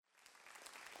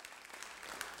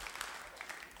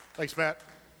Thanks, Matt.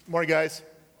 Morning, guys.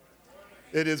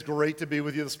 It is great to be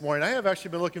with you this morning. I have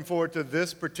actually been looking forward to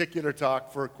this particular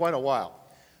talk for quite a while.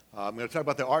 I'm going to talk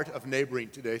about the art of neighboring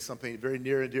today, something very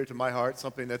near and dear to my heart,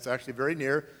 something that's actually very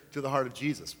near to the heart of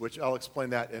Jesus, which I'll explain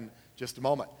that in just a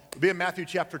moment. We'll be in Matthew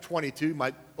chapter 22. You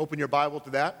might open your Bible to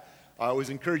that. I always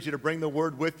encourage you to bring the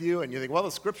word with you, and you think, well,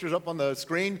 the scripture's up on the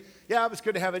screen. Yeah, it's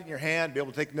good to have it in your hand, be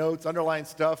able to take notes, underline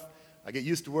stuff. I get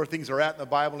used to where things are at in the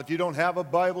Bible. If you don't have a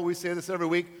Bible, we say this every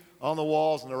week, on the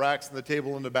walls and the racks and the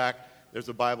table in the back, there's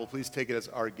a Bible. Please take it as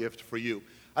our gift for you.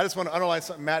 I just want to underline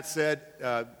something Matt said.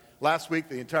 Last week,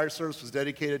 the entire service was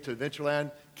dedicated to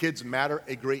Adventureland. Kids matter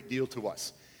a great deal to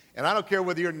us. And I don't care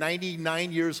whether you're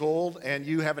 99 years old and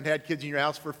you haven't had kids in your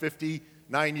house for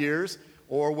 59 years,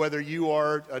 or whether you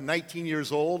are 19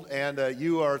 years old and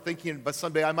you are thinking, but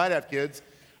someday I might have kids.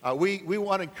 We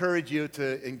want to encourage you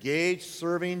to engage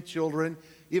serving children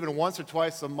even once or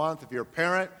twice a month. If you're a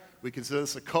parent, we consider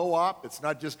this a co-op. It's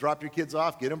not just drop your kids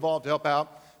off, get involved, help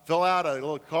out. Fill out a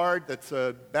little card that's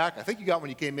back. I think you got when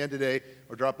you came in today,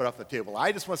 or drop it off the table.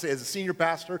 I just want to say, as a senior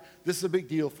pastor, this is a big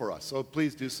deal for us, so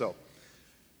please do so.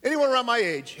 Anyone around my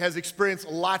age has experienced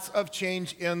lots of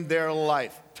change in their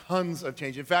life, tons of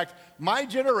change. In fact, my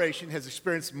generation has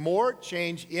experienced more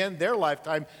change in their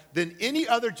lifetime than any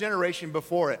other generation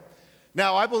before it.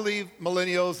 Now, I believe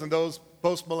millennials and those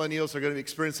post-millennials are going to be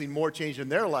experiencing more change in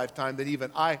their lifetime than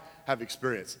even I have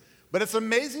experienced. But it's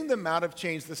amazing the amount of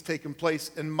change that's taken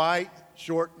place in my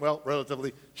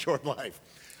relatively short life.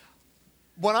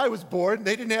 When I was born,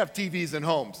 they didn't have TVs in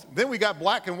homes. Then we got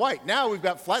black and white. Now we've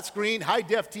got flat screen,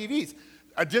 high-def TVs.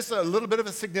 Just a little bit of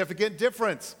a significant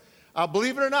difference.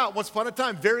 Believe it or not, once upon a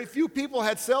time, very few people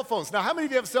had cell phones. Now, how many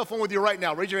of you have a cell phone with you right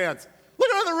now? Raise your hands.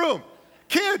 Look around the room.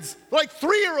 Kids, like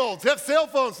 3-year-olds, have cell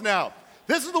phones now.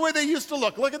 This is the way they used to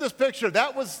look. Look at this picture.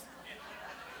 That was...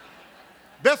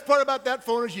 Best part about that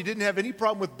phone is you didn't have any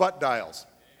problem with butt dials.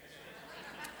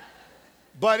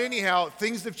 But anyhow,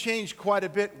 things have changed quite a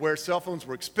bit where cell phones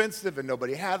were expensive and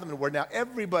nobody had them, and where now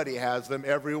everybody has them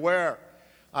everywhere.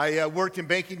 I worked in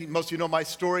banking. Most of you know my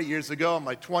story years ago, in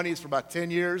my 20s for about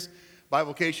 10 years,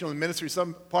 bivocational ministry,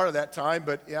 some part of that time.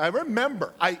 But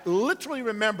I literally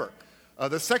remember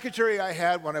the secretary I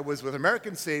had when I was with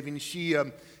American Savings. She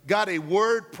got a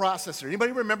word processor.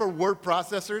 Anybody remember word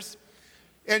processors?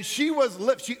 And she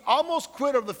almost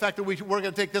quit over the fact that we were going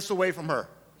to take this away from her.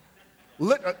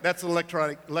 That's an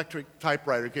electric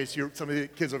typewriter, in case some of the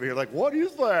kids over here are like, what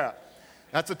is that?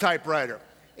 That's a typewriter.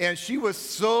 And she was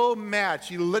so mad,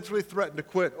 she literally threatened to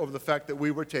quit over the fact that we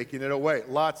were taking it away.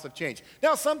 Lots of change.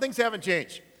 Now, some things haven't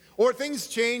changed. Or things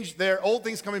changed, they're old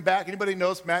things coming back. Anybody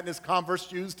knows Matt and his Converse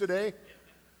shoes today?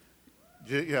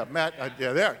 Yeah, Matt,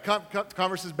 there.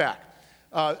 Converse is back.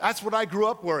 That's what I grew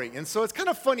up wearing. And so it's kind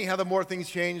of funny how the more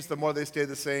things change, the more they stay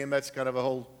the same. That's kind of a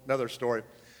whole another story.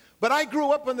 But I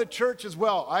grew up in the church as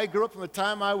well. I grew up from the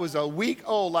time I was a week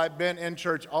old. I've been in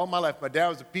church all my life. My dad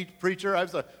was a preacher. I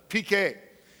was a PK.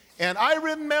 And I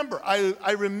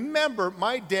remember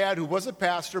my dad, who was a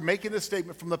pastor, making this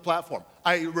statement from the platform.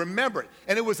 I remember it.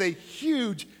 And it was a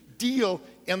huge deal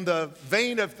in the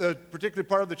vein of the particular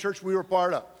part of the church we were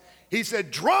part of. He said,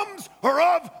 drums are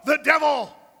of the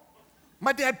devil.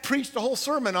 My dad preached a whole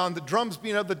sermon on the drums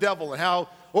being of the devil and how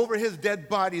over his dead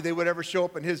body they would ever show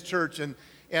up in his church. And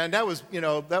that was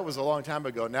a long time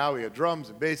ago. Now we have drums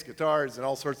and bass guitars and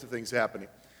all sorts of things happening.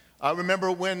 I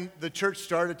remember when the church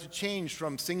started to change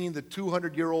from singing the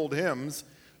 200-year-old hymns,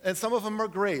 and some of them are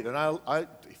great. And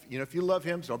if you love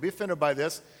hymns, don't be offended by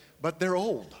this, but they're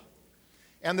old.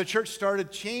 And the church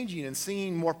started changing and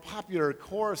singing more popular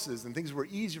choruses, and things were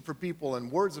easier for people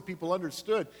and words that people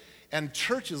understood. And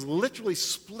churches literally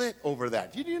split over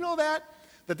that. Did you know that?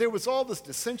 That there was all this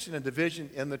dissension and division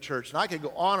in the church. And I could go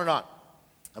on and on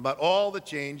about all the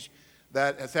change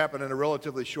that has happened in a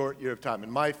relatively short year of time. In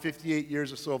my 58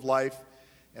 years or so of life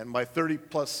and my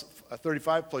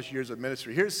 35 plus years of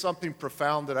ministry, here's something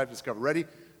profound that I've discovered. Ready?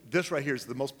 This right here is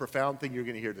the most profound thing you're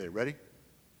going to hear today. Ready?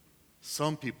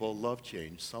 Some people love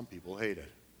change. Some people hate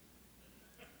it.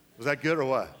 Was that good or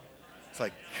what? It's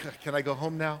like, can I go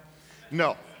home now?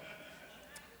 No.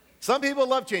 Some people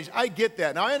love change. I get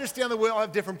that. Now, I understand that we all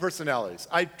have different personalities.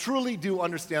 I truly do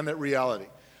understand that reality.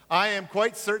 I am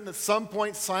quite certain at some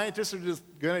point scientists are just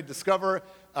going to discover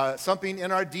something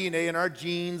in our DNA, in our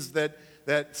genes, that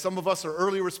some of us are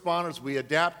early responders. We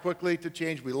adapt quickly to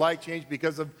change. We like change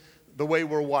because of the way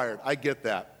we're wired. I get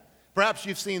that. Perhaps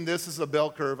you've seen this as a bell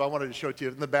curve. I wanted to show it to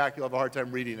you. In the back, you'll have a hard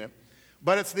time reading it.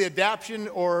 But it's the adaptation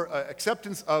or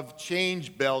acceptance of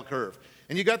change bell curve.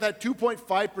 And you got that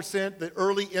 2.5%, the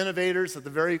early innovators at the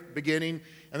very beginning.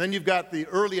 And then you've got the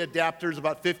early adapters,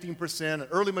 about 15%, and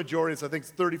early majorities, I think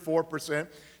it's 34%,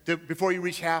 before you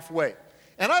reach halfway.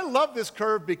 And I love this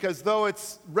curve because though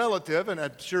it's relative, and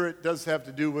I'm sure it does have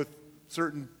to do with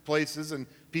certain places and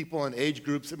people and age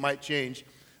groups, it might change.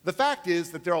 The fact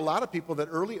is that there are a lot of people that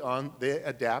early on, they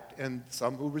adapt, and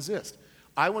some who resist.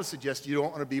 I want to suggest you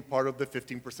don't want to be part of the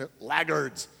 15%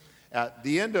 laggards at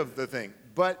the end of the thing.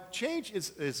 But change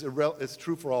is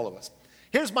true for all of us.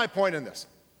 Here's my point in this.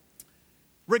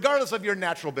 Regardless of your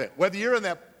natural bent, whether you're in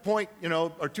that point,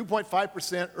 or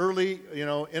 2.5% early,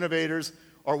 innovators,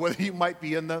 or whether you might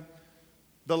be in the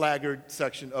laggard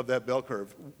section of that bell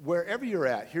curve, wherever you're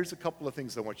at, here's a couple of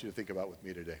things I want you to think about with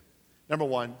me today. Number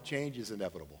one, change is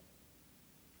inevitable.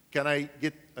 Can I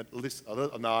get at least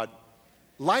a nod?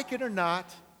 Like it or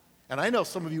not, and I know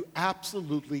some of you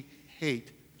absolutely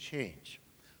hate change.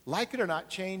 Like it or not,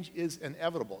 change is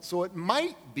inevitable. So it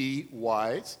might be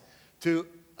wise to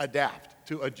adapt,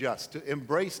 to adjust, to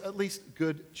embrace at least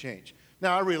good change.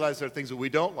 Now, I realize there are things that we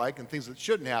don't like and things that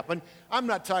shouldn't happen. I'm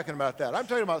not talking about that. I'm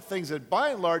talking about things that, by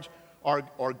and large, are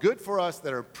good for us,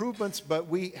 that are improvements, but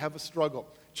we have a struggle.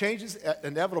 Change is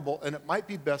inevitable, and it might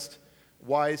be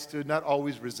wise to not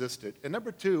always resist it. And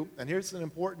number two, and here's an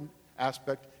important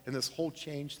aspect in this whole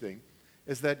change thing,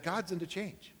 is that God's into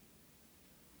change.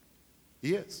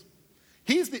 He is.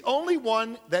 He's the only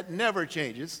one that never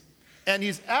changes, and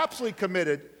he's absolutely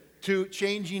committed to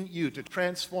changing you, to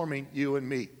transforming you and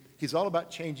me. He's all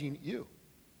about changing you.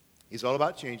 He's all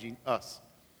about changing us.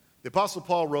 The Apostle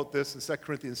Paul wrote this in 2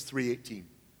 Corinthians 3:18.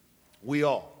 We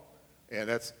all, and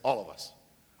that's all of us,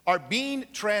 are being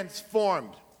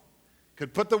transformed.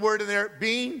 Could put the word in there,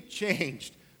 being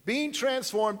changed. Being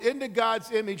transformed into God's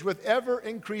image with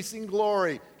ever-increasing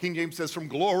glory. King James says from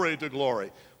glory to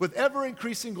glory. With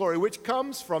ever-increasing glory, which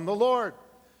comes from the Lord.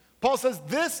 Paul says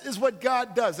this is what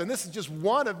God does. And this is just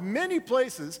one of many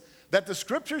places that the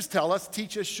scriptures tell us,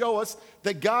 teach us, show us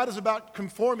that God is about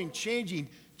conforming, changing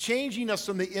us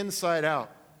from the inside out.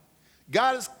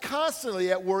 God is constantly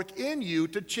at work in you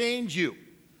to change you.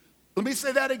 Let me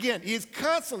say that again. He is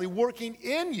constantly working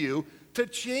in you to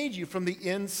change you from the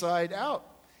inside out.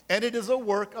 And it is a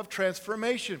work of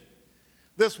transformation.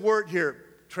 This word here,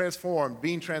 transformed,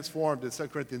 being transformed in 2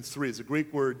 Corinthians 3 is a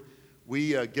Greek word we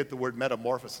get the word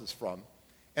metamorphosis from.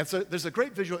 And so there's a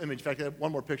great visual image. In fact, I have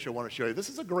one more picture I want to show you. This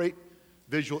is a great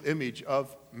visual image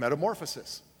of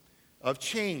metamorphosis, of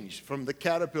change from the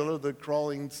caterpillar, the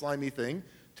crawling, slimy thing,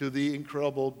 to the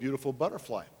incredible, beautiful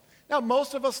butterfly. Now,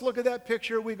 most of us look at that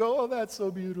picture, we go, oh, that's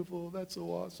so beautiful, that's so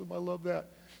awesome, I love that.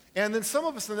 And then some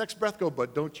of us in the next breath go,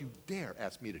 but don't you dare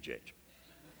ask me to change.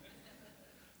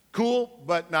 Cool,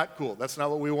 but not cool. That's not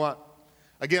what we want.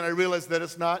 Again, I realize that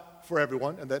it's not for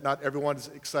everyone and that not everyone is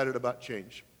excited about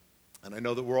change. And I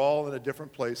know that we're all in a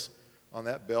different place on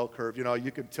that bell curve.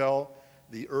 You can tell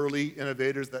the early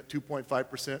innovators, that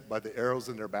 2.5%, by the arrows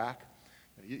in their back.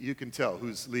 You can tell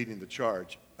who's leading the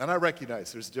charge. And I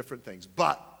recognize there's different things.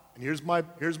 But, and here's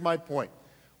my point,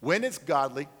 when it's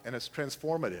godly and it's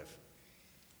transformative,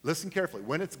 listen carefully,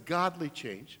 when it's godly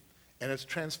change and it's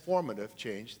transformative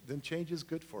change, then change is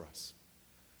good for us.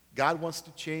 God wants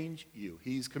to change you.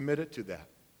 He's committed to that.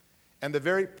 And the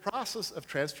very process of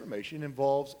transformation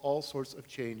involves all sorts of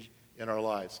change in our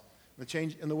lives. The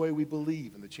change in the way we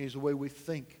believe, and the change in the way we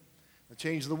think, the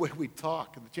change in the way we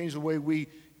talk, and the change in the way we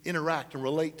interact and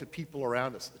relate to people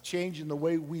around us, the change in the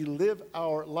way we live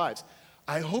our lives.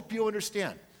 I hope you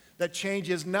understand that change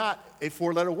is not a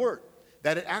four-letter word,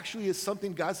 that it actually is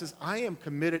something God says, I am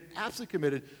committed, absolutely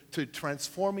committed to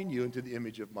transforming you into the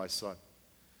image of my Son.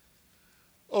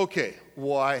 Okay,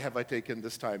 why have I taken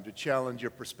this time to challenge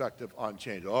your perspective on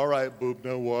change? All right,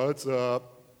 Boopna, what's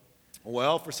up?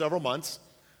 Well, for several months,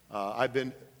 I've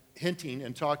been hinting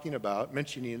and talking about,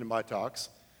 mentioning in my talks,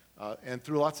 and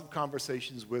through lots of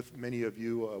conversations with many of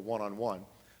you one-on-one,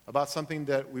 about something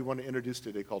that we want to introduce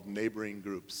today called neighboring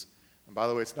groups. And by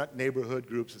the way, it's not neighborhood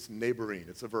groups, it's neighboring.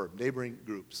 It's a verb, neighboring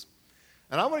groups.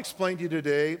 And I want to explain to you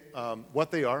today what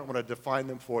they are. I want to define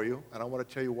them for you, and I want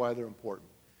to tell you why they're important.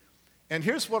 And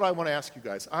here's what I want to ask you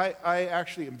guys. I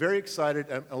actually am very excited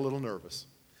and a little nervous.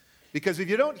 Because if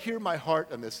you don't hear my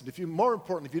heart in this, and more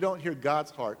importantly, if you don't hear God's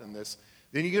heart in this,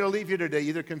 then you're going to leave here today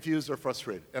either confused or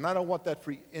frustrated. And I don't want that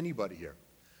for anybody here.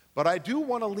 But I do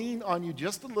want to lean on you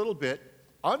just a little bit,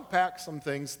 unpack some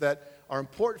things that are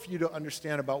important for you to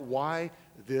understand about why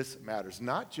this matters.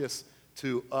 Not just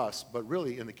to us, but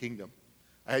really in the kingdom.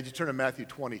 I had you turn to Matthew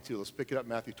 22. Let's pick it up,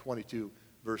 Matthew 22,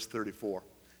 verse 34.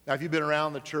 Now, if you've been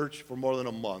around the church for more than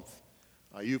a month,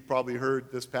 you've probably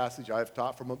heard this passage. I've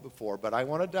taught from it before, but I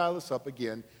want to dial this up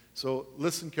again So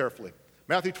listen carefully.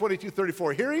 Matthew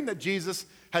 22:34, hearing that Jesus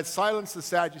had silenced the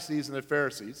Sadducees and the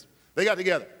Pharisees, they got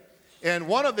together. And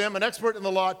one of them, an expert in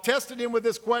the law, tested him with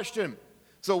this question.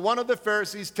 So one of the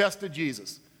Pharisees tested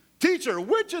Jesus. Teacher,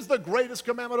 which is the greatest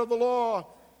commandment of the law?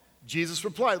 Jesus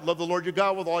replied, love the Lord your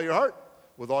God with all your heart,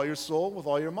 with all your soul, with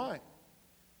all your mind.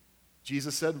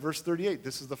 Jesus said in verse 38,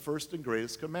 this is the first and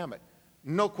greatest commandment.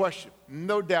 No question,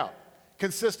 no doubt.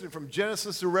 Consistent from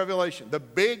Genesis to Revelation. The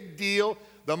big deal,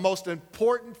 the most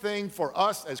important thing for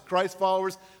us as Christ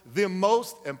followers, the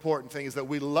most important thing is that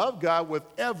we love God with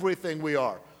everything we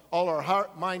are. All our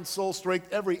heart, mind, soul, strength,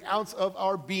 every ounce of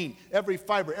our being, every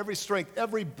fiber, every strength,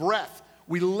 every breath.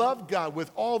 We love God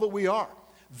with all that we are.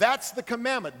 That's the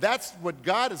commandment. That's what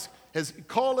God has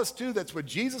called us to. That's what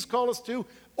Jesus called us to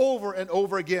over and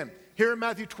over again. Here in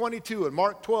Matthew 22 and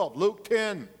Mark 12, Luke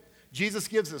 10, Jesus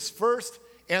gives us first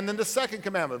and then the second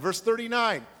commandment, verse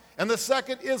 39. And the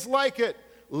second is like it.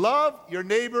 Love your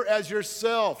neighbor as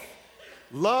yourself.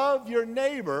 Love your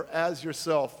neighbor as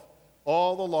yourself.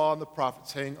 All the law and the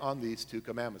prophets hang on these two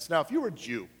commandments. Now, if you were a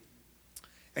Jew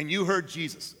and you heard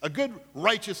Jesus, a good,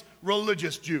 righteous,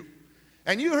 religious Jew,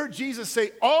 and you heard Jesus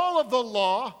say all of the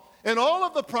law and all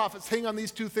of the prophets hang on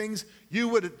these two things, you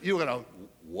would go,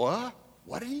 what?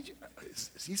 What did he do?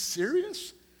 Is he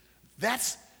serious?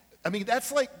 That's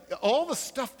like all the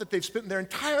stuff that they've spent their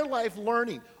entire life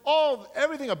learning,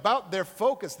 everything about their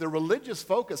focus, their religious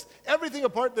focus, everything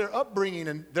about their upbringing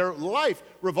and their life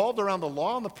revolved around the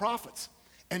law and the prophets.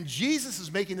 And Jesus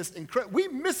is making this incredible. We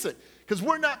miss it because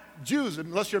we're not Jews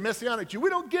unless you're a Messianic Jew. We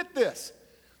don't get this.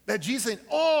 That Jesus saying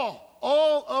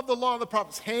all of the law and the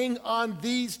prophets hang on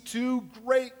these two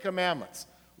great commandments.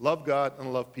 Love God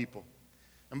and love people.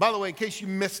 And by the way, in case you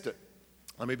missed it,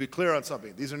 let me be clear on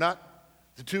something. These are not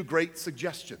the two great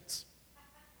suggestions.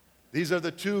 These are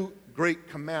the two great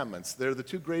commandments. They're the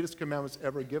two greatest commandments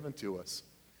ever given to us.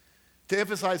 To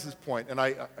emphasize this point, and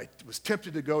I was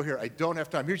tempted to go here, I don't have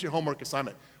time. Here's your homework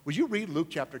assignment. Would you read Luke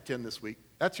chapter 10 this week?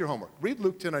 That's your homework. Read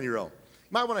Luke 10 on your own.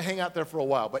 You might want to hang out there for a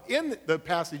while. But in the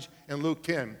passage in Luke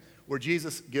 10, where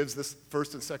Jesus gives this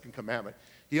first and second commandment,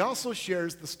 he also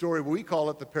shares the story, we call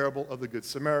it the parable of the Good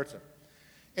Samaritan.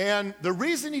 And the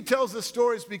reason he tells this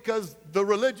story is because the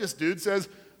religious dude says,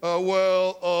 who's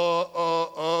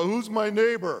my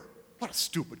neighbor? What a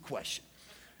stupid question.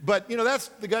 But, that's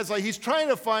the guy's like, he's trying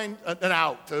to find an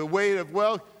out, a way of,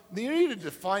 you needed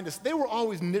to find us. They were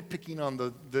always nitpicking on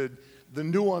the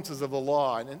nuances of the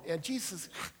law. And Jesus,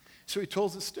 so he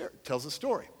tells the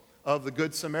story of the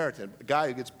Good Samaritan, a guy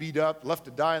who gets beat up, left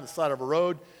to die on the side of a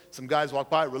road. Some guys walk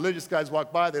by, religious guys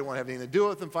walk by, they don't want to have anything to do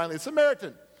with him. Finally, a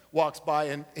Samaritan walks by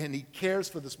and he cares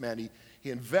for this man. He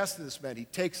invests in this man. He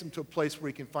takes him to a place where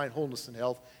he can find wholeness and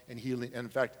health and healing, and in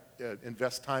fact,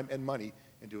 invest time and money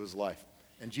into his life.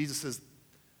 And Jesus says,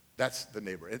 that's the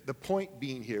neighbor. The point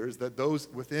being here is that those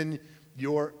within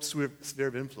your sphere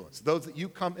of influence, those that you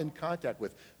come in contact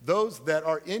with, those that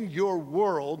are in your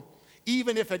world,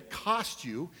 even if it costs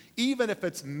you, even if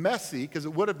it's messy, because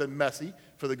it would have been messy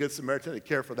for the Good Samaritan to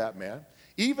care for that man,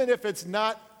 even if it's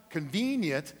not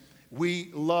convenient,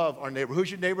 we love our neighbor. Who's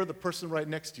your neighbor? The person right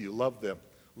next to you. Love them.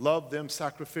 Love them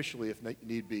sacrificially if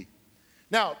need be.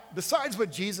 Now, besides what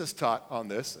Jesus taught on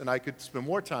this, and I could spend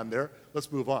more time there,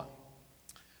 let's move on.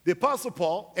 The Apostle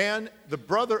Paul and the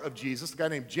brother of Jesus, a guy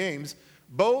named James,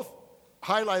 both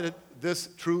highlighted this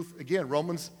truth again.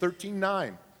 Romans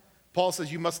 13:9. Paul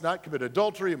says you must not commit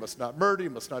adultery, you must not murder, you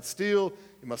must not steal,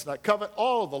 you must not covet.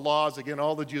 All of the laws, again,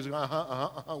 all the Jews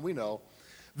go, we know.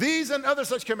 These and other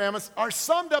such commandments are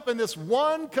summed up in this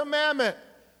one commandment.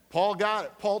 Paul got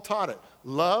it. Paul taught it.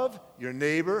 Love your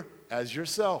neighbor as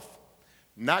yourself.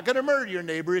 Not going to murder your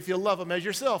neighbor if you love him as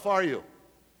yourself, are you?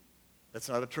 That's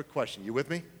not a trick question. You with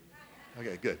me?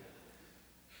 Okay, good.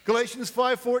 Galatians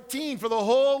 5:14, for the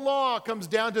whole law comes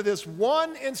down to this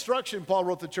one instruction. Paul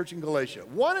wrote to the church in Galatia.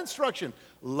 One instruction,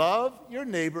 love your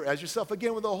neighbor as yourself.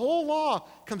 Again, when the whole law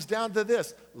comes down to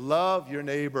this, love your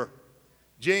neighbor.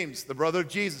 James, the brother of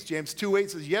Jesus, James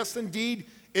 2:8 says, yes, indeed,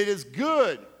 it is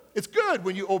good. It's good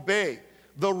when you obey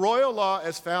the royal law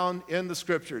as found in the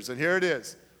scriptures. And here it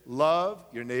is, love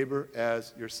your neighbor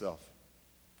as yourself.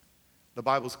 The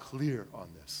Bible's clear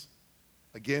on this.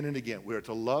 Again and again, we are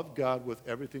to love God with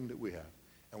everything that we have,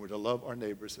 and we're to love our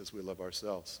neighbors as we love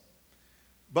ourselves.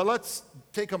 But let's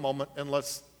take a moment and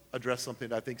let's address something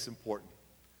that I think is important.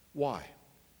 Why?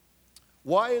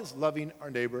 Why is loving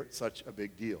our neighbor such a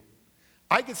big deal?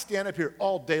 I could stand up here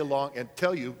all day long and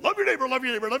tell you, love your neighbor, love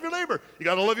your neighbor, love your neighbor. You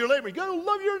got to love your neighbor. You got to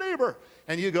love your neighbor.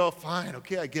 And you go, fine,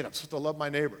 okay, I get it. I'm supposed to love my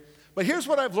neighbor. But here's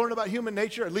what I've learned about human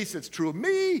nature. At least it's true of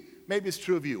me. Maybe it's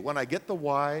true of you. When I get the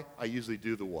why, I usually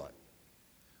do the what.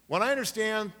 When I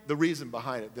understand the reason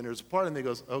behind it, then there's a part of me that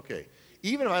goes, okay,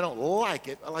 even if I don't like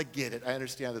it, I get it. I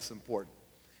understand this is important.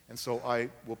 And so I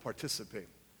will participate.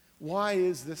 Why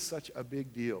is this such a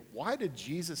big deal? Why did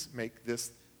Jesus make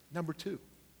this number 2?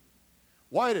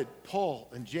 Why did Paul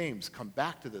and James come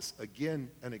back to this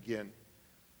again and again?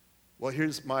 Well,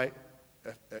 here's my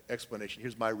explanation.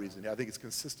 Here's my reason. I think it's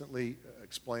consistently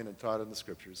explained and taught in the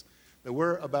Scriptures that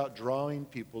we're about drawing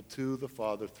people to the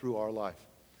Father through our life.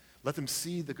 Let them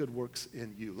see the good works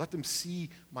in you. Let them see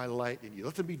my light in you.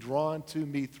 Let them be drawn to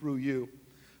me through you.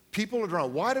 People are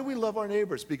drawn. Why do we love our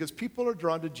neighbors? Because people are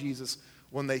drawn to Jesus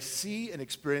when they see and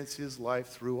experience his life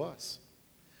through us.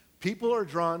 People are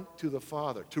drawn to the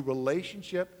Father, to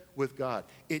relationship with God.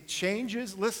 It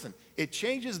changes, listen, it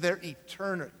changes their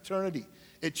eternity.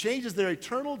 It changes their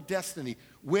eternal destiny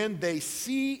when they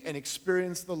see and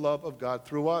experience the love of God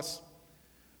through us.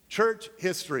 Church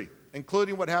history,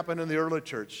 including what happened in the early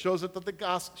church, shows us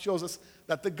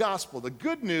that the gospel, the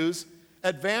good news,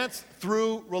 advanced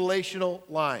through relational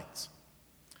lines.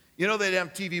 You know they didn't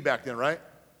have TV back then, right?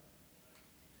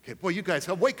 Okay, boy, you guys,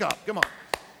 wake up, come on.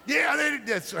 Yeah,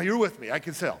 you're with me, I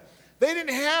can tell. They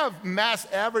didn't have mass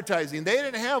advertising. They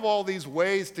didn't have all these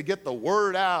ways to get the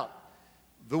word out.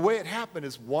 The way it happened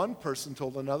is one person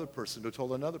told another person, who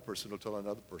told another person, who told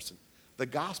another person. The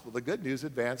gospel, the good news,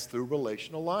 advanced through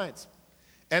relational lines.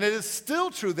 And it is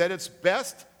still true that it's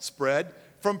best spread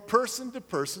from person to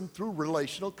person through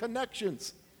relational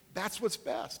connections. That's what's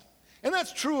best. And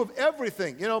that's true of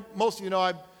everything. You know, most of you know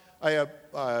I'm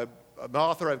an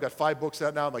author. I've got 5 books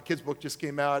out now. My kid's book just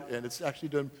came out, and it's actually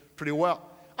doing pretty well.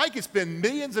 I could spend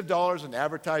millions of dollars in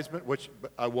advertisement, which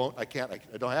I won't, I can't,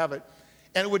 I don't have it.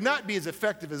 And it would not be as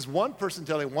effective as one person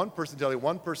telling one person telling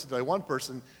one person telling one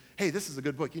person, hey, this is a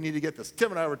good book, you need to get this.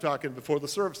 Tim and I were talking before the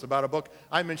service about a book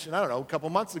I mentioned, a couple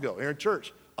months ago here in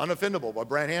church, Unoffendable by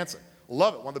Brant Hansen.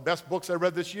 Love it, one of the best books I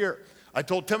read this year. I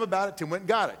told Tim about it, Tim went and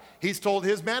got it. He's told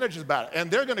his managers about it, and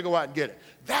they're going to go out and get it.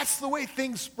 That's the way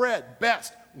things spread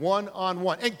best,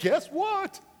 one-on-one. And guess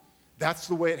what? That's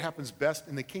the way it happens best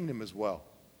in the kingdom as well.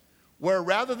 Where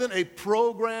rather than a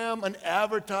program, an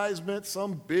advertisement,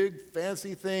 some big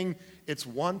fancy thing, it's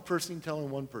one person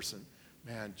telling one person,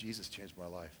 man, Jesus changed my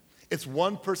life. It's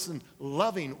one person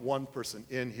loving one person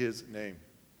in his name.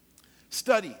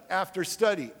 Study after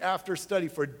study after study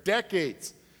for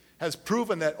decades has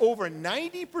proven that over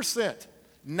 90%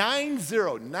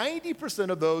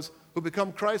 of those who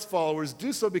become Christ followers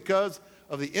do so because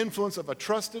of the influence of a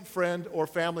trusted friend or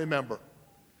family member.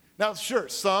 Now, sure,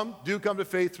 some do come to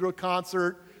faith through a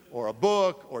concert or a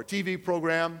book or a TV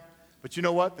program, but you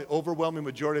know what? The overwhelming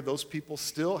majority of those people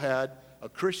still had a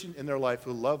Christian in their life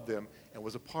who loved them and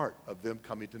was a part of them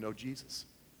coming to know Jesus.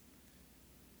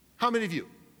 How many of you,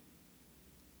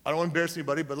 I don't want to embarrass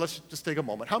anybody, but let's just take a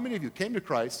moment. How many of you came to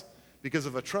Christ because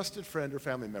of a trusted friend or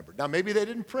family member? Now, maybe they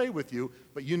didn't pray with you,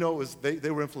 but you know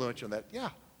they were influential in that.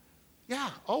 Yeah,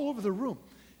 all over the room.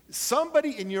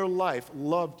 Somebody in your life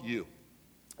loved you.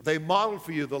 They modeled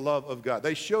for you the love of God.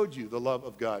 They showed you the love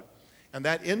of God. And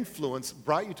that influence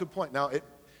brought you to a point. Now, it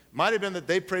might have been that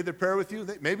they prayed the prayer with you.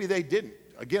 Maybe they didn't.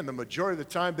 Again, the majority of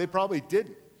the time, they probably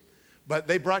didn't. But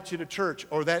they brought you to church,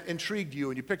 or that intrigued you,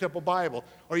 and you picked up a Bible,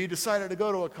 or you decided to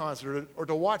go to a concert, or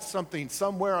to watch something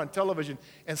somewhere on television,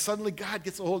 and suddenly God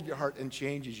gets a hold of your heart and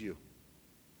changes you.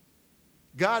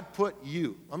 God put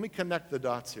you, let me connect the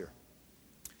dots here.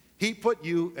 He put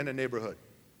you in a neighborhood.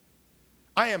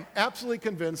 I am absolutely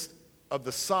convinced of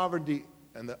the sovereignty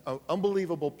and the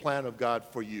unbelievable plan of God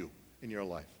for you in your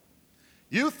life.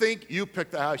 You think you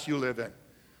picked the house you live in.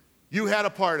 You had a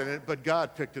part in it, but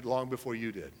God picked it long before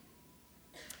you did.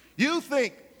 You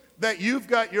think that you've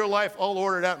got your life all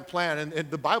ordered out and planned, and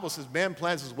the Bible says man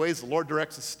plans his ways, the Lord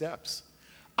directs his steps.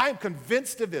 I am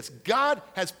convinced of this. God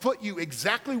has put you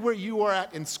exactly where you are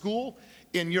at in school,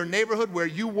 in your neighborhood, where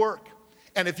you work.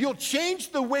 And if you'll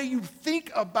change the way you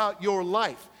think about your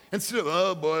life, instead of,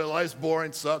 oh boy, life's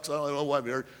boring, sucks, I don't know why I'm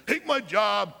here, hate my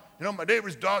job, my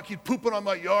neighbor's dog keeps pooping on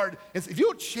my yard. And if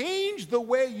you'll change the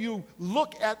way you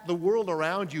look at the world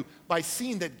around you by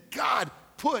seeing that God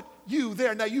put you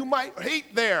there. Now, you might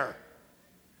hate there.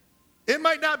 It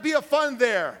might not be a fun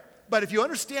there. But if you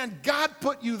understand God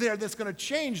put you there, that's going to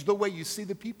change the way you see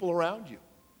the people around you.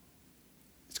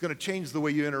 It's going to change the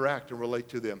way you interact and relate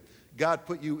to them. God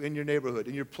put you in your neighborhood,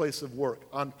 in your place of work,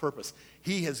 on purpose.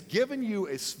 He has given you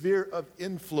a sphere of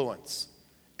influence,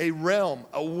 a realm,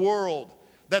 a world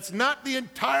that's not the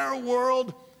entire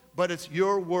world, but it's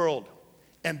your world.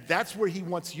 And that's where he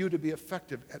wants you to be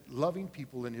effective at loving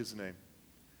people in his name.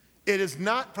 It is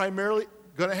not primarily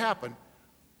going to happen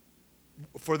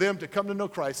for them to come to know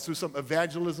Christ through some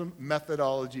evangelism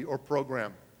methodology or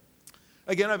program.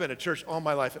 Again, I've been at church all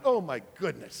my life, and oh my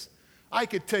goodness, I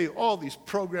could tell you all these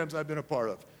programs I've been a part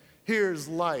of. Here's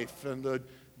Life and the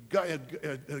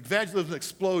Evangelism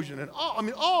Explosion, and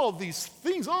all these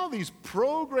things, all these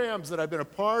programs that I've been a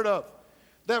part of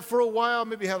that for a while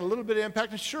maybe had a little bit of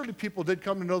impact, and surely people did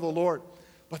come to know the Lord.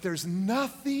 But there's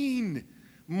nothing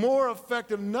more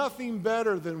effective, nothing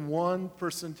better than one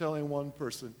person telling one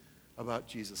person about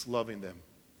Jesus, loving them.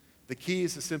 The key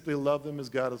is to simply love them as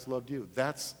God has loved you.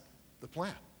 That's the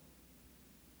plan.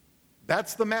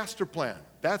 That's the master plan.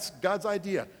 That's God's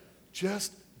idea.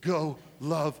 Just go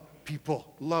love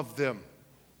people. Love them.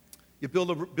 You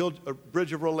build a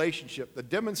bridge of relationship that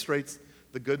demonstrates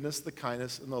the goodness, the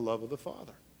kindness, and the love of the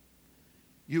Father.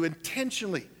 You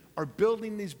intentionally are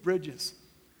building these bridges.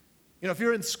 You know, if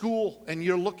you're in school and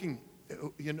you're looking,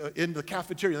 in the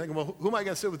cafeteria, you're thinking, well, who am I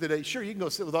going to sit with today? Sure, you can go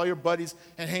sit with all your buddies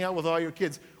and hang out with all your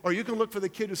kids. Or you can look for the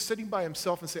kid who's sitting by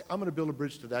himself and say, I'm going to build a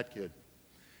bridge to that kid.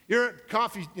 You're at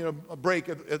coffee, a break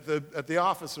at the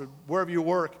office or wherever you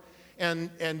work, and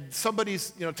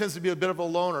somebody's, tends to be a bit of a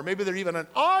loner. Maybe they're even an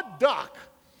odd duck,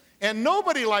 and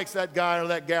nobody likes that guy or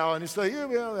that gal, and you say,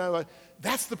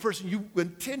 that's the person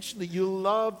you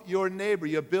love your neighbor.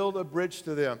 You build a bridge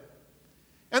to them.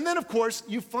 And then, of course,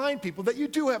 you find people that you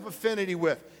do have affinity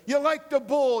with. You like the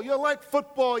bull, you like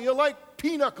football, you like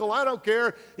pinochle, I don't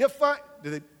care. Do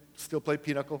they still play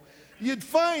pinochle? You'd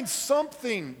find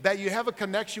something that you have a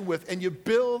connection with, and you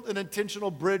build an intentional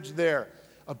bridge there,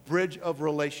 a bridge of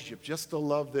relationship, just to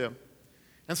love them.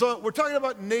 And so we're talking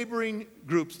about neighboring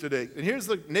groups today. And here's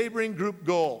the neighboring group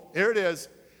goal. Here it is,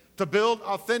 to build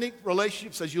authentic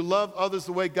relationships as you love others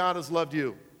the way God has loved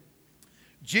you.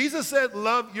 Jesus said,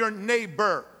 love your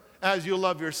neighbor as you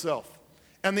love yourself.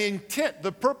 And the intent,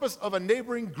 the purpose of a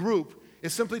neighboring group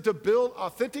is simply to build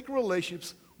authentic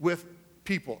relationships with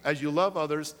people as you love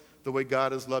others the way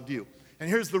God has loved you. And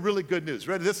here's the really good news.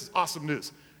 Ready? This is awesome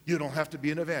news. You don't have to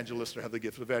be an evangelist or have the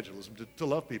gift of evangelism to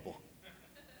love people.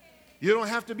 You don't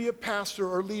have to be a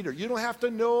pastor or leader. You don't have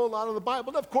to know a lot of the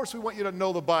Bible. Of course, we want you to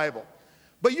know the Bible.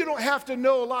 But you don't have to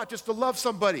know a lot just to love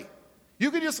somebody.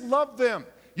 You can just love them.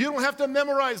 You don't have to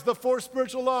memorize the 4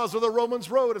 spiritual laws or the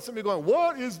Romans Road. And somebody going,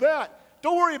 what is that?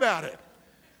 Don't worry about it.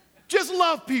 Just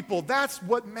love people. That's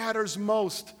what matters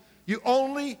most. You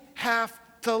only have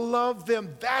to love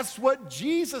them. That's what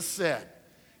Jesus said.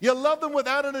 You love them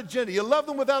without an agenda. You love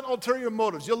them without ulterior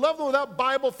motives. You love them without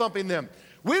Bible thumping them.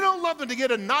 We don't love them to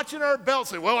get a notch in our belt,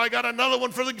 say, well, I got another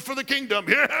one for the kingdom.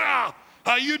 Yeah,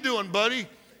 how you doing, buddy?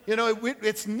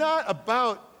 It's not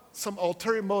about some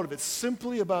ulterior motive. It's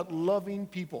simply about loving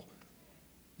people.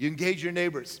 You engage your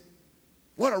neighbors.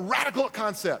 What a radical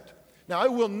concept. Now, I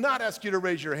will not ask you to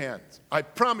raise your hands. I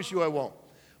promise you I won't.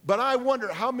 But I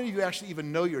wonder how many of you actually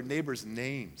even know your neighbors'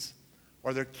 names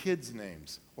or their kids'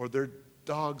 names or their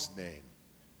dog's name.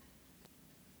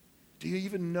 Do you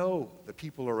even know the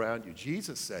people around you?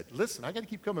 Jesus said, listen, I got to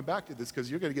keep coming back to this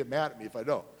because you're going to get mad at me if I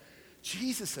don't.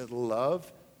 Jesus said,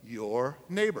 love your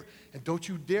neighbor. And don't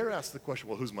you dare ask the question,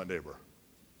 well, who's my neighbor?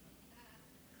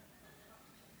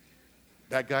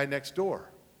 That guy next door,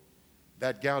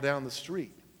 that gal down the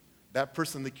street, that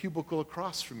person in the cubicle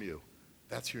across from you,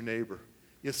 that's your neighbor.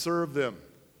 You serve them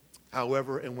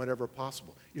however and whenever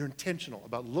possible. You're intentional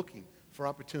about looking for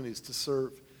opportunities to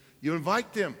serve. You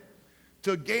invite them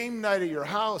to a game night at your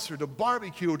house or to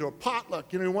barbecue or to a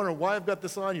potluck. You're wondering why I've got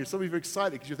this on here. Some of you are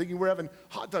excited because you're thinking we're having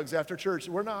hot dogs after church.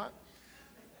 We're not.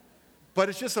 But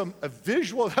it's just a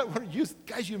visual that I want to use.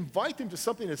 Guys, you invite them to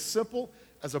something as simple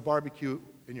as a barbecue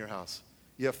in your house.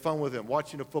 You have fun with them,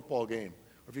 watching a football game.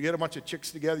 Or if you get a bunch of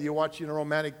chicks together, you watch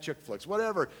romantic chick flicks,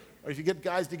 whatever. Or if you get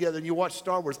guys together and you watch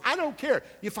Star Wars, I don't care.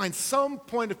 You find some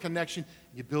point of connection,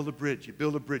 you build a bridge, you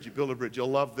build a bridge, you build a bridge. You'll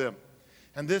love them.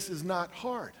 And this is not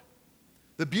hard.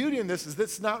 The beauty in this is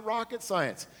it's not rocket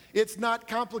science. It's not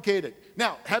complicated.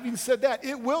 Now, having said that,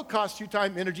 it will cost you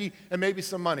time, energy, and maybe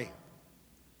some money.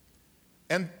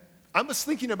 And I was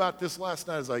thinking about this last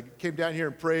night as I came down here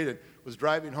and prayed and was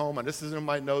driving home, and this is in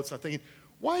my notes. I'm thinking,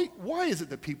 why is it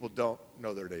that people don't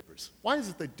know their neighbors? Why is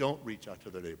it they don't reach out to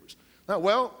their neighbors? Now,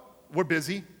 well, we're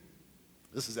busy.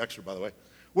 This is extra, by the way.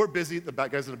 We're busy, the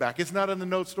guys in the back. It's not in the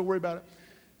notes, don't worry about it.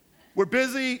 We're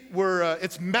busy,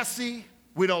 it's messy.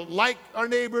 We don't like our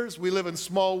neighbors. We live in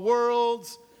small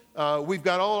worlds. We've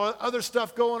got all other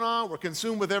stuff going on. We're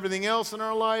consumed with everything else in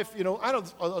our life. I don't,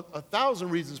 1,000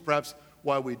 reasons perhaps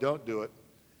why we don't do it.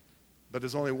 But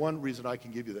there's only one reason I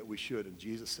can give you that we should, and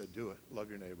Jesus said, do it. Love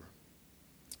your neighbor.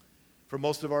 For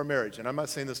most of our marriage, and I'm not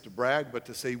saying this to brag, but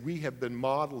to say we have been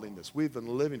modeling this. We've been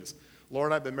living this. Laura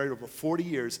and I have been married over 40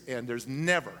 years, and there's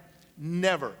never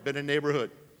been a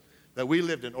neighborhood that we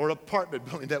lived in, or an apartment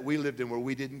building that we lived in where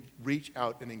we didn't reach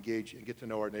out and engage and get to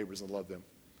know our neighbors and love them.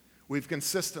 We've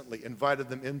consistently invited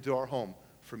them into our home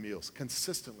for meals.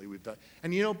 Consistently we've done.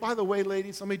 And you know, by the way,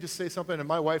 ladies, let me just say something, and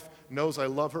my wife knows I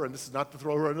love her, and this is not to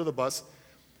throw her under the bus.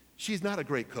 She's not a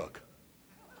great cook.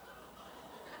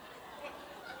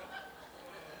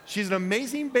 She's an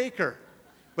amazing baker.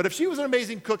 But if she was an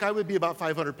amazing cook, I would be about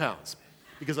 500 pounds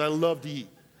because I love to eat.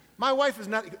 My wife is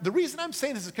not. The reason I'm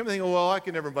saying this is coming thinking, well, I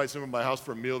can never invite someone to my house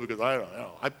for a meal because I don't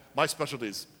know. My specialty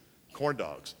is corn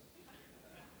dogs.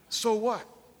 So what?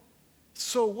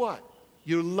 So what?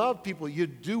 You love people. You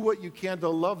do what you can to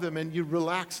love them, and you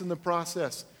relax in the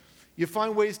process. You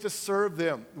find ways to serve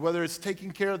them, whether it's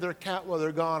taking care of their cat while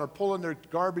they're gone or pulling their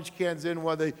garbage cans in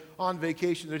while they're on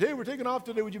vacation. They're, hey, we're taking off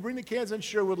today. Would you bring the cans in?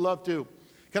 Sure, would love to.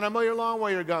 Can I mow your lawn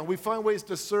while you're gone? We find ways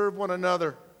to serve one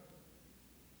another.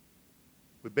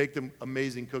 We bake them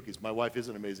amazing cookies. My wife is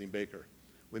an amazing baker.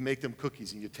 We make them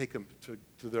cookies, and you take them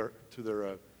to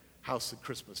their house at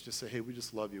Christmas. Just say, hey, we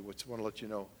just love you. We just want to let you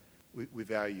know we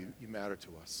value you. You matter to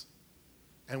us.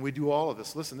 And we do all of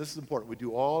this. Listen, this is important. We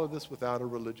do all of this without a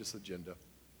religious agenda.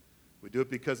 We do it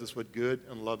because it's what good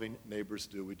and loving neighbors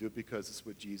do. We do it because it's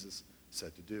what Jesus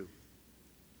said to do.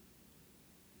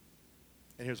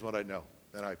 And here's what I know,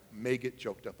 and I may get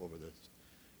choked up over this,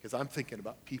 because I'm thinking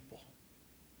about people.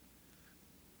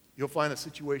 You'll find a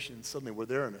situation suddenly where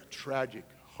they're in a tragic,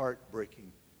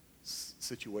 heartbreaking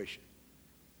situation.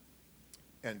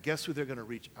 And guess who they're going to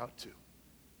reach out to?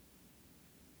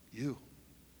 You.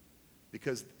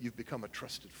 Because you've become a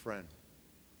trusted friend.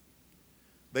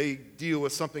 They deal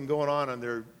with something going on in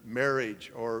their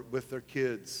marriage or with their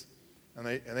kids, and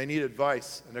they need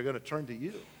advice, and they're going to turn to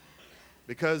you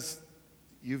because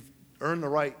you've earned the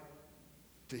right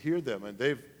to hear them, and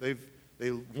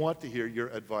they want to hear your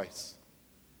advice.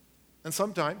 And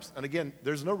sometimes, and again,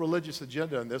 there's no religious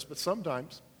agenda in this, but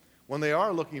sometimes when they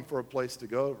are looking for a place to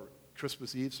go, for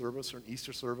Christmas Eve service or an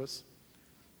Easter service,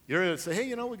 you're going to say, hey,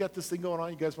 you know, we got this thing going on.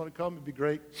 You guys want to come? It'd be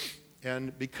great.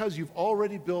 And because you've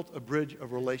already built a bridge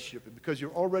of relationship, and because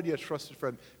you're already a trusted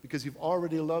friend, because you've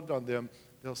already loved on them,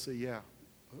 they'll say, yeah,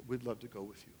 we'd love to go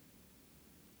with you.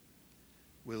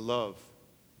 We love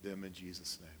them in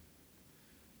Jesus' name.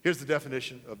 Here's the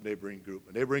definition of neighboring group.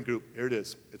 A neighboring group, here it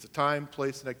is. It's a time,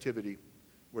 place, and activity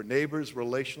where neighbors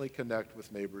relationally connect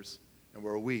with neighbors and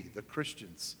where we, the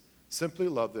Christians, simply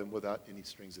love them without any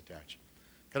strings attached.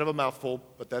 Kind of a mouthful,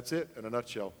 but that's it in a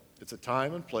nutshell. It's a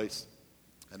time and place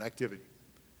and activity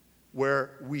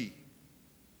where we,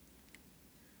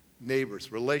 neighbors,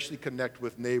 relationally connect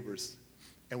with neighbors,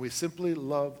 and we simply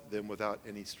love them without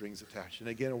any strings attached. And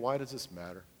again, why does this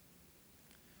matter?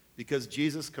 Because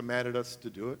Jesus commanded us to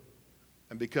do it,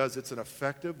 and because it's an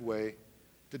effective way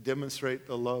to demonstrate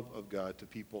the love of God to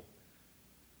people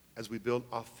as we build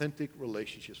authentic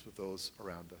relationships with those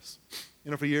around us.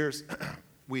 You know, for years,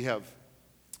 we have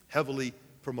heavily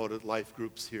promoted life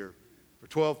groups here. For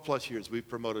 12 plus years, we've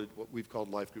promoted what we've called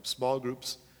life groups, small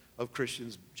groups of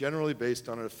Christians, generally based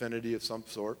on an affinity of some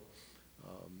sort.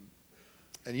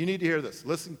 And you need to hear this.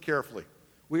 Listen carefully.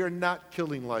 We are not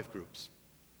killing life groups.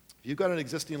 If you've got an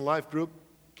existing life group,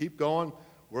 keep going.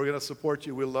 We're going to support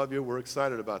you. We love you. We're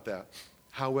excited about that.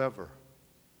 However,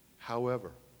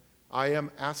 I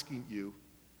am asking you,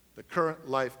 the current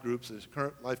life groups and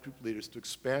current life group leaders, to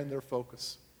expand their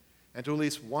focus and to at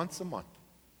least once a month,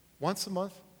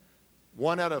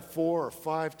 1 out of 4 or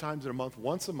 5 times in a month,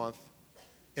 once a month,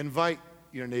 invite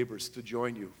your neighbors to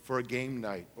join you for a game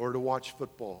night or to watch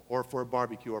football or for a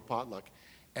barbecue or potluck.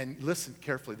 And listen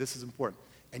carefully, this is important.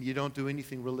 And you don't do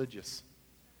anything religious.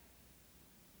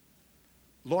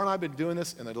 Laura and I have been doing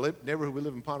this in the neighborhood we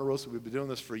live in Ponderosa. We've been doing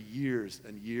this for years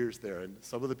and years there. And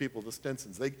some of the people, the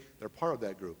Stinsons, they're part of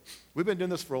that group. We've been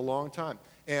doing this for a long time.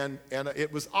 And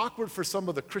it was awkward for some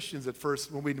of the Christians at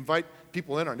first when we'd invite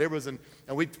people in, our neighbors, and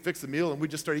we'd fix the meal and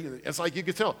we'd just start eating it. It's like you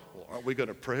could tell, well, aren't we going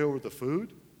to pray over the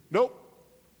food? Nope.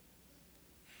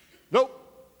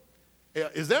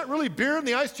 Is that really beer in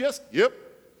the ice chest? Yep.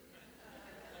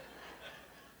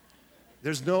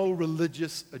 There's no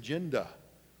religious agenda.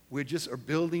 We just are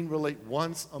building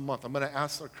once a month. I'm going to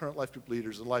ask our current life group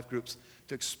leaders and life groups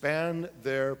to expand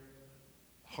their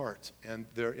heart and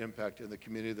their impact in the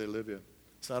community they live in.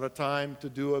 It's not a time to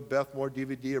do a Beth Moore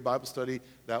DVD or Bible study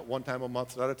that one time a month.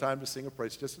 It's not a time to sing a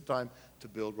praise. It's just a time to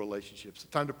build relationships. A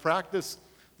time to practice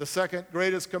the second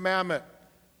greatest commandment.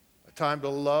 A time to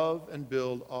love and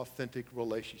build authentic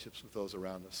relationships with those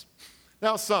around us.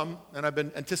 Now some, and I've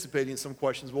been anticipating some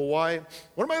questions, well,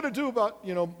 what am I going to do about,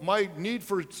 my need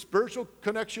for spiritual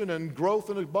connection and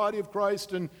growth in the body of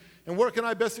Christ? And and where can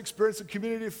I best experience a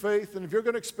community of faith? And if you're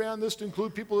going to expand this to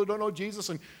include people who don't know Jesus,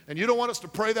 and you don't want us to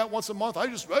pray that once a month, it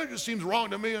just seems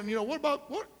wrong to me. And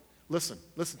what? Listen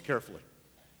carefully.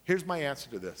 Here's my answer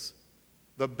to this.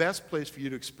 The best place for you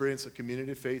to experience a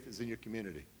community of faith is in your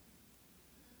community.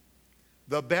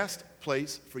 The best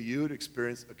place for you to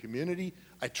experience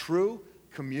a true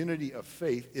community of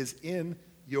faith is in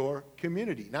your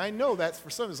community. Now, I know that's for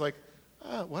some, it's like,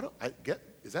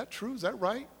 is that true? Is that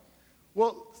right?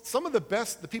 Well, some of the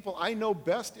people I know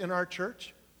best in our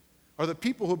church are the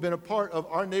people who have been a part of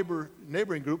our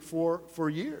neighboring group for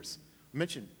years. I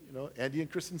mentioned, Andy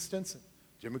and Kristen Stinson,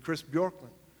 Jim and Chris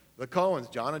Bjorklund, the Cohens,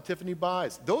 John and Tiffany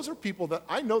Buys. Those are people that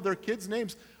I know their kids'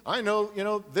 names. I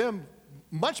know, them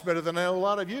much better than I know a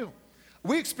lot of you.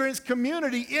 We experience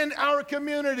community in our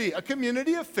community, a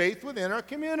community of faith within our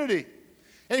community.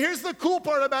 And here's the cool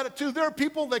part about it, too. There are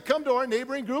people that come to our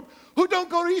neighboring group who don't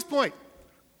go to East Point.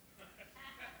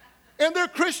 And they're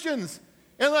Christians.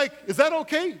 And is that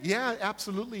okay? Yeah, it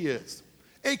absolutely is.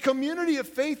 A community of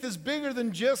faith is bigger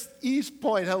than just East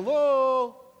Point.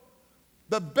 Hello?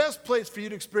 The best place for you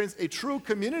to experience a true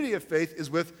community of faith is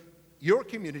with your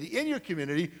community, in your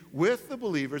community, with the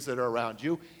believers that are around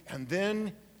you. And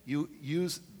then you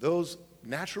use those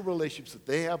natural relationships that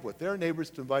they have with their neighbors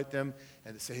to invite them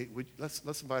and to say, hey,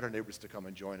 let's invite our neighbors to come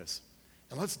and join us.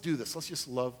 And let's do this. Let's just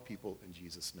love people in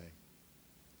Jesus' name.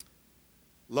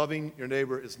 Loving your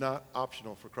neighbor is not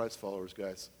optional for Christ followers,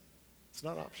 guys. It's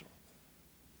not optional.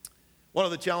 One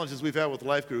of the challenges we've had with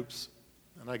life groups,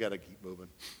 and I got to keep moving,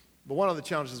 but one of the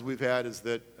challenges we've had is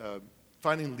that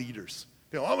finding leaders.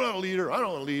 I'm not a leader. I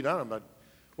don't want to lead.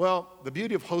 Well, the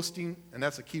beauty of hosting, and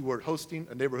that's a key word, hosting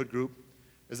a neighborhood group,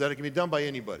 is that it can be done by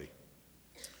anybody.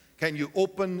 Can you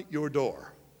open your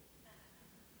door?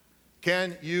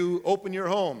 Can you open your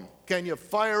home? Can you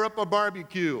fire up a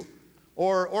barbecue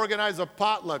or organize a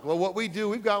potluck? Well, what we do,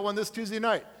 we've got one this Tuesday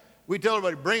night. We tell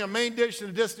everybody, bring a main dish and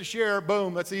a dish to share.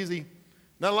 Boom, that's easy.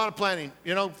 Not a lot of planning.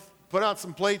 Put out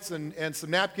some plates and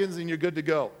some napkins and you're good to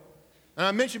go. And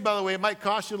I mentioned, by the way, it might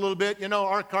cost you a little bit.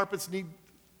 Our carpets need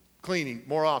cleaning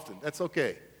more often. That's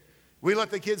okay. We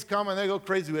let the kids come and they go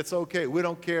crazy. It's okay. We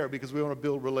don't care because we want to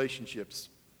build relationships.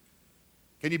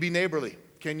 Can you be neighborly?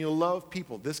 Can you love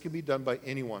people? This can be done by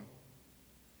anyone.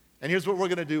 And here's what we're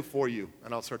going to do for you,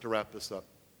 and I'll start to wrap this up.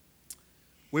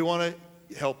 We want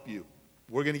to help you.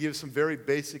 We're going to give you some very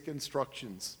basic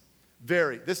instructions.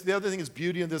 The other thing is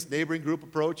beauty in this neighboring group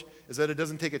approach is that it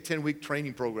doesn't take a 10-week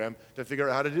training program to figure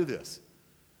out how to do this.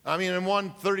 In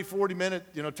one 30,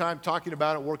 40-minute time talking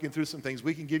about it, working through some things,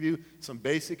 we can give you some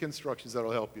basic instructions that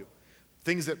will help you.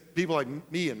 Things that people like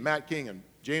me and Matt King and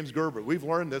James Gerber, we've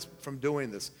learned this from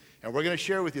doing this. And we're going to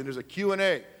share with you. And there's a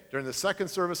Q&A during the second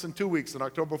service in 2 weeks on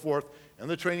October 4th in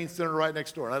the training center right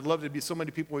next door. And I'd love to be so many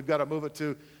people, we've got to move it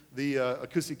to the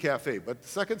Acoustic Cafe. But the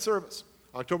second service,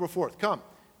 October 4th, come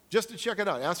just to check it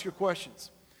out. Ask your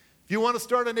questions. If you want to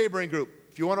start a neighboring group,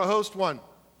 if you want to host one,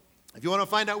 if you want to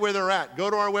find out where they're at, go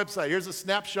to our website. Here's a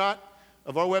snapshot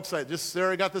of our website.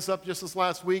 Sarah got this up just this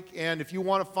last week, and if you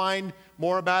want to find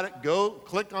more about it, go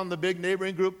click on the big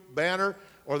neighboring group banner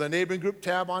or the neighboring group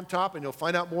tab on top, and you'll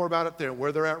find out more about it there and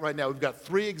where they're at right now. We've got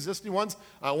 3 existing ones.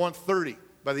 I want 30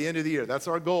 by the end of the year. That's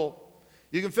our goal.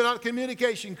 You can fill out a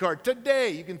communication card today.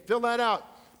 You can fill that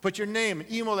out. Put your name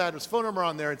and email address, phone number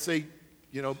on there, and say,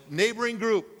 neighboring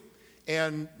group.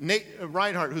 And Nate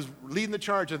Reinhardt, who's leading the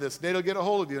charge of this, Nate will get a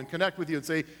hold of you and connect with you and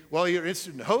say, well, you're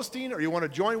interested in hosting or you want to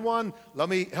join one? Let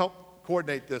me help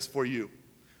coordinate this for you.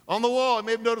 On the wall, you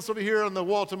may have noticed over here on the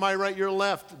wall to my right, your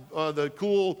left, the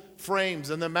cool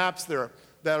frames and the maps there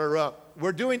that are up.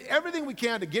 We're doing everything we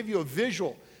can to give you a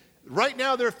visual. Right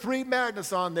now, there are 3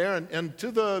 magnets on there, and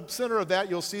to the center of that,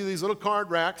 you'll see these little card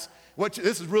racks.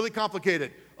 This is really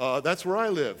complicated. That's where I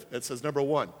live. It says number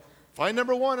 1. Find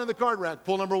number 1 in the card rack,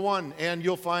 pull number 1, and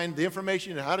you'll find the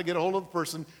information on how to get a hold of the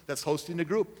person that's hosting the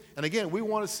group. And again, we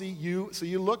want to see you, so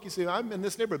you look, you say, I'm in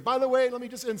this neighborhood. By the way, let me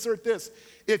just insert this.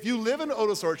 If you live in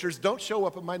Otis Orchards, don't show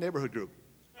up at my neighborhood group.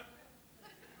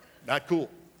 Not cool.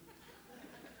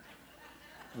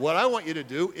 What I want you to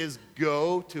do is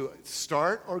go to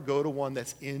one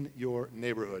that's in your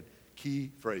neighborhood. Key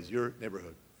phrase, your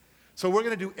neighborhood. So we're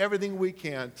going to do everything we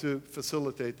can to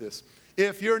facilitate this.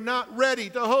 If you're not ready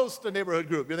to host a neighborhood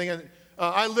group, you're thinking,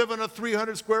 I live in a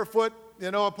 300 square foot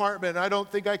apartment, and I don't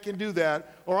think I can do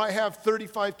that. Or I have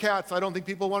 35 cats, I don't think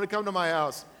people want to come to my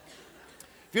house.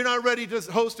 If you're not ready to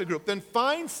host a group, then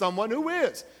find someone who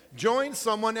is. Join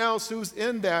someone else who's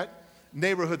in that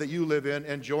neighborhood that you live in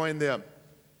and join them.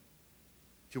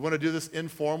 If you want to do this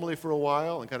informally for a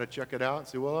while and kind of check it out and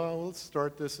say, well, let's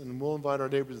start this and we'll invite our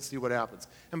neighbors and see what happens.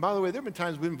 And by the way, there have been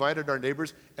times we invited our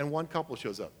neighbors and one couple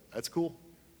shows up. That's cool.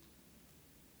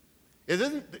 It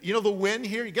isn't, you know the win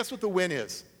here? Guess what the win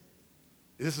is?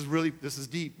 This is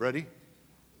deep. Ready?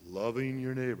 Loving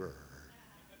your neighbor.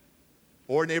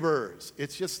 Or neighbors.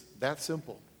 It's just that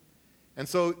simple. And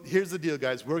so here's the deal,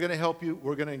 guys. We're going to help you.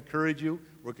 We're going to encourage you.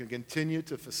 We're going to continue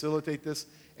to facilitate this.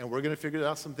 And we're going to figure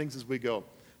out some things as we go.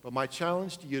 But my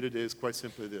challenge to you today is quite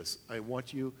simply this. I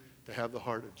want you to have the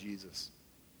heart of Jesus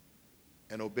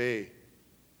and obey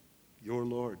your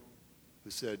Lord,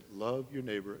 who said, love your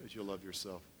neighbor as you love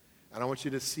yourself. And I want you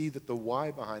to see that the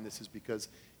why behind this is because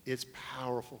it's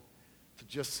powerful to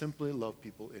just simply love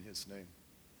people in his name.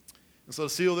 And so to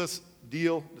seal this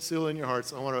deal, to seal it in your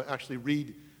hearts, I want to actually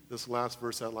read this last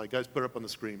verse out loud. Guys, put it up on the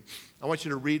screen. I want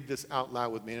you to read this out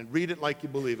loud with me and read it like you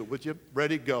believe it. Would you?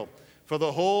 Ready? Go. For the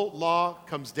whole law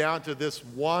comes down to this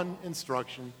one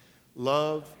instruction: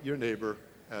 love your neighbor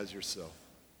as yourself.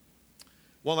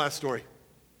 One last story,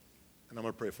 and I'm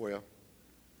going to pray for you.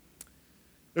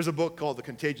 There's a book called The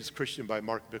Contagious Christian by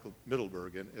Mark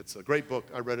Mittelberg, and it's a great book.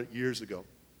 I read it years ago.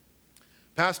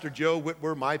 Pastor Joe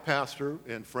Whitwer, my pastor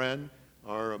and friend,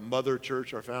 our mother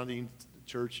church, our founding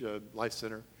church, Life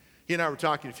Center, he and I were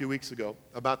talking a few weeks ago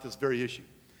about this very issue.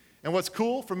 And what's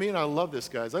cool for me, and I love this,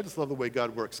 guys, I just love the way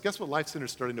God works. Guess what Life Center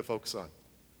is starting to focus on?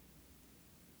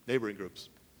 Neighboring groups.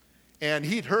 And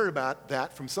he'd heard about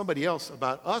that from somebody else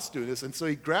about us doing this. And so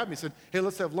he grabbed me and said, hey,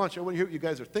 let's have lunch. I want to hear what you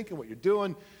guys are thinking, what you're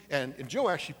doing. And Joe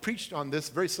actually preached on this,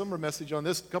 very similar message on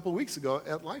this a couple of weeks ago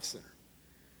at Life Center.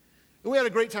 And we had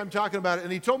a great time talking about it.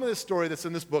 And he told me this story that's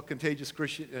in this book, Contagious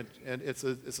Christian. And it's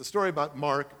a story about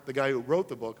Mark, the guy who wrote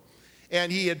the book. And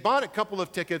he had bought a couple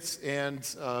of tickets and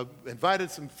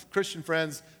invited some Christian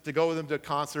friends to go with him to a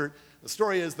concert. The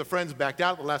story is the friends backed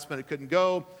out at the last minute, couldn't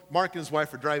go. Mark and his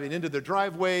wife are driving into their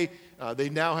driveway. They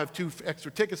now have 2 extra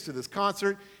tickets to this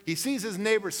concert. He sees his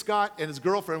neighbor Scott and his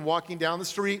girlfriend walking down the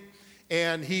street,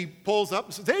 and he pulls up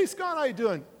and says, hey, Scott, how you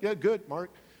doing? Yeah, good,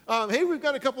 Mark. Hey, we've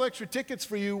got a couple extra tickets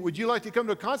for you. Would you like to come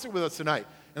to a concert with us tonight?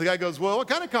 And the guy goes, well, what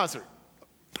kind of concert?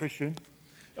 Christian.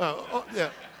 Yeah.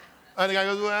 And the guy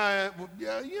goes, well,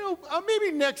 yeah,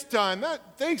 maybe next time.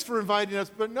 Thanks for inviting us,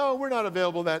 but no, we're not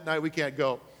available that night. We can't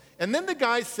go. And then the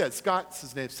guy said, Scott's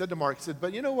his name, said to Mark, he said,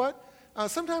 but you know what?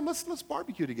 Sometime let's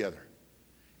barbecue together.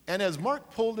 And as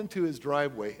Mark pulled into his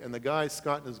driveway and the guy,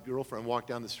 Scott and his girlfriend, walked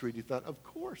down the street, he thought, of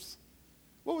course.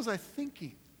 What was I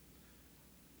thinking?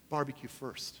 Barbecue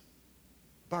first.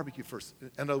 Barbecue first.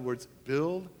 In other words,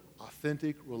 build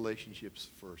authentic relationships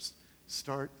first.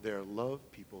 Start there.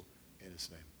 Love people in his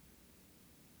name.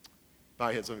 Bow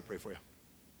your heads, let me pray for you.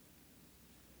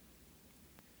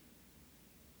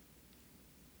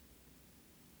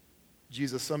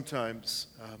 Jesus, sometimes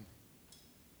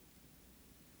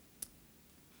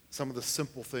some of the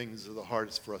simple things are the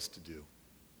hardest for us to do.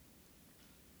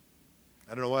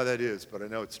 I don't know why that is, but I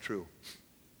know it's true.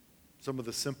 Some of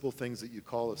the simple things that you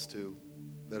call us to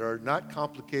that are not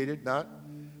complicated, not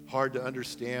hard to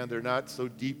understand, they're not so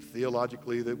deep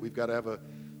theologically that we've got to have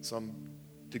some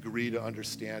degree to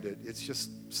understand it. It's just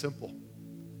simple.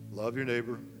 Love your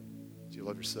neighbor as you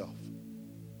love yourself.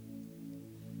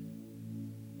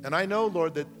 And I know,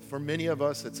 Lord, that for many of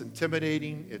us it's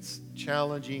intimidating, it's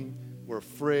challenging, we're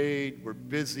afraid, we're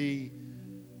busy,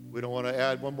 we don't want to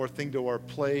add one more thing to our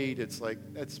plate. It's like,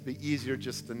 it's be easier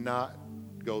just to not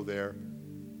go there.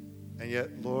 And yet,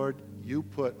 Lord, you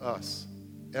put us,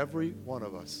 every one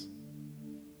of us,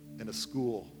 in a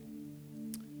school,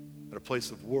 at a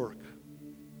place of work,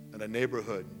 in a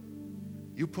neighborhood.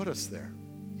 You put us there.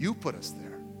 You put us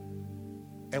there.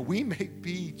 And we may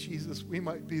be, Jesus, we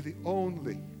might be the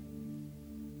only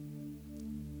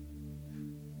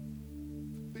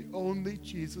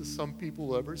Jesus some people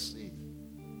will ever see.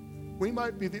 We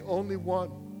might be the only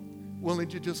one willing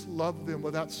to just love them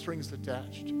without strings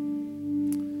attached.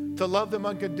 To love them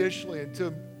unconditionally and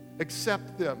to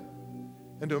accept them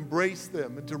and to embrace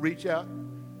them and to reach out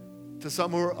to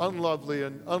some who are unlovely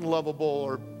and unlovable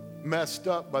or messed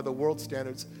up by the world's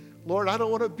standards. Lord, I don't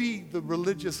want to be the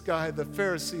religious guy, the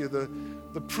Pharisee, or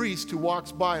the priest who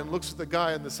walks by and looks at the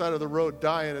guy on the side of the road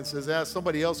dying and says,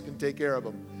 somebody else can take care of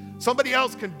him. Somebody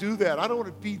else can do that. I don't want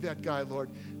to be that guy, Lord.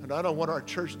 And I don't want our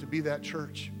church to be that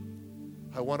church.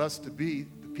 I want us to be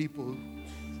the people who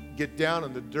get down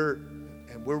in the dirt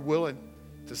and we're willing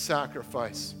to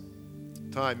sacrifice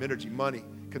time, energy, money,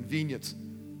 convenience,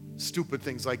 stupid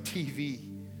things like TV.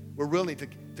 We're willing to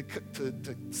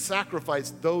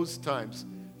sacrifice those times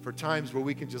for times where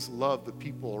we can just love the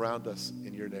people around us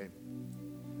in your name.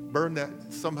 Burn that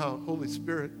somehow, Holy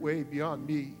Spirit, way beyond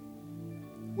me.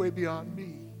 way beyond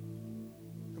me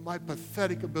and my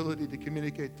pathetic ability to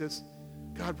communicate this.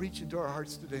 God, reach into our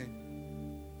hearts today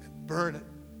and burn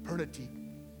it deep.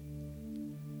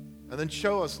 And then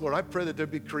show us, Lord, I pray that there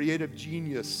be creative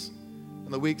genius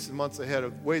in the weeks and months ahead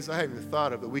of ways I haven't even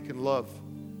thought of that we can love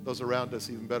those around us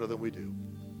even better than we do.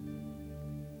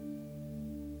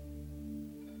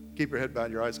 Keep your head bowed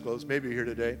and your eyes closed. Maybe you're here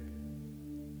today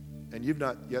and you've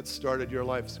not yet started your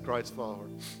life as a Christ follower.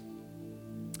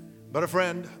 But a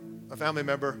friend, a family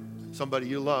member, somebody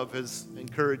you love has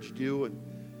encouraged you, and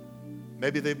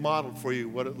maybe they've modeled for you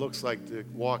what it looks like to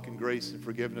walk in grace and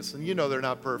forgiveness. And you know they're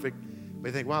not perfect, but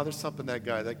you think, wow, there's something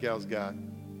that gal's got.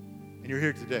 And you're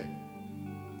here today.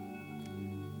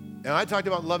 And I talked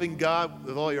about loving God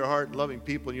with all your heart and loving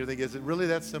people, and you're thinking, is it really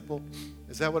that simple?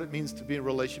 Is that what it means to be in a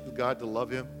relationship with God, to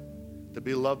love Him, to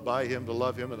be loved by Him, to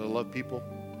love Him, and to love people?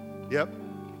 Yep.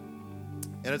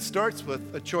 And it starts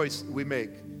with a choice we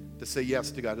make to say yes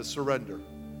to God, to surrender,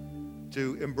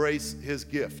 to embrace His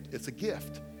gift. It's a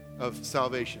gift of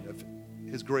salvation, of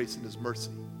His grace and His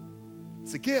mercy.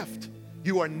 It's a gift.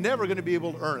 You are never going to be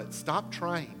able to earn it. Stop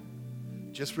trying.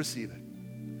 Just receive it.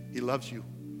 He loves you.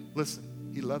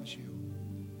 Listen, He loves you.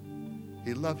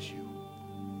 He loves you.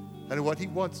 And what He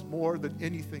wants more than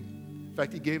anything, in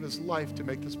fact, He gave His life to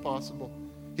make this possible.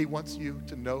 He wants you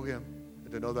to know Him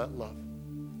and to know that love.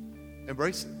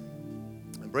 Embrace it.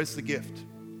 Embrace the gift.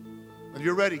 When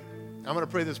you're ready, I'm going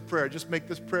to pray this prayer. Just make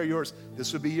this prayer yours.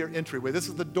 This will be your entryway. This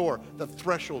is the door, the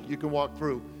threshold you can walk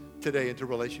through today into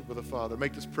relationship with the Father.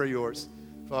 Make this prayer yours.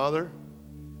 Father,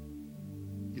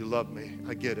 you love me.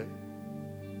 I get it.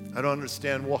 I don't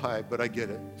understand why, but I get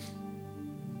it.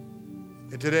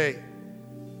 And today,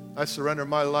 I surrender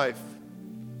my life,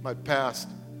 my past,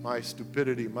 my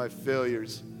stupidity, my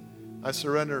failures. I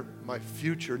surrender my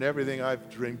future and everything I've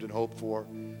dreamed and hoped for.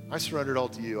 I surrender it all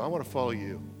to you. I want to follow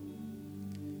you.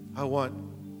 I want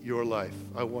your life.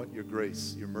 I want your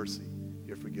grace, your mercy,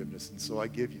 your forgiveness. And so I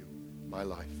give you my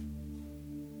life.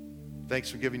 Thanks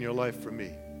for giving your life for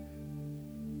me.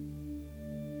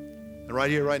 And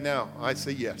right here, right now, I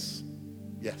say yes.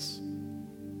 Yes.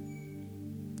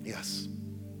 Yes,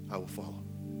 I will follow.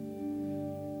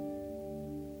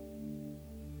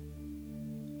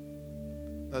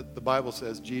 The Bible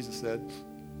says, Jesus said,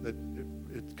 that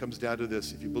it comes down to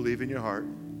this. If you believe in your heart,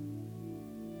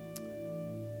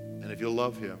 and if you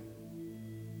love Him,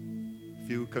 if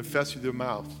you confess with your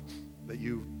mouth that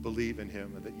you believe in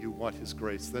Him and that you want His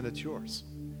grace, then it's yours.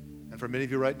 And for many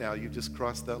of you right now, you've just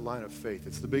crossed that line of faith.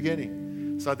 It's the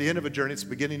beginning. It's not the end of a journey. It's the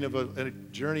beginning of a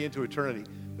journey into eternity.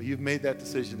 But you've made that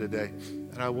decision today,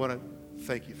 and I want to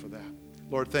thank you for that.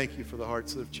 Lord, thank you for the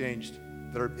hearts that have changed,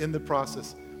 that are in the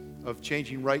process of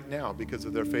changing right now because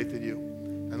of their faith in you.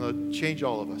 And Lord, change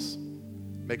all of us.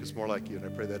 Make us more like you, and I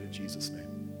pray that in Jesus'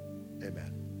 name.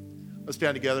 Amen. Let's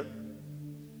stand together.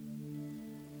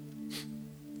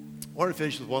 I want to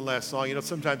finish with one last song. You know,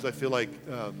 sometimes I feel like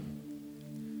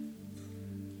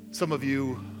some of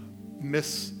you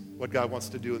miss what God wants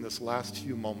to do in this last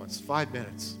few moments. 5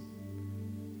 minutes.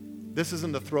 This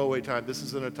isn't a throwaway time. This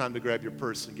isn't a time to grab your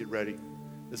purse and get ready.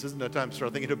 This isn't a time to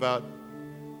start thinking about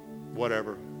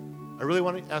whatever. I really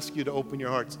want to ask you to open your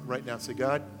hearts right now and say,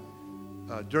 God,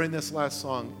 during this last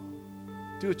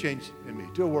song, do a change in me.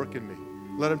 Do a work in me.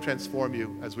 Let Him transform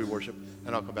you as we worship,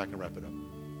 and I'll come back and wrap it up.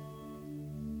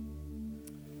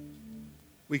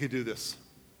 We can do this.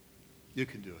 You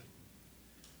can do it.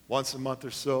 Once a month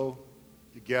or so,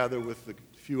 you gather with a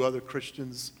few other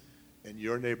Christians in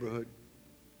your neighborhood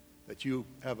that you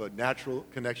have a natural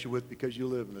connection with because you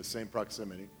live in the same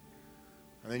proximity.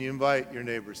 And then you invite your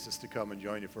neighbors just to come and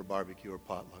join you for a barbecue or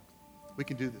potluck. We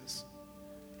can do this.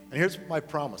 And here's my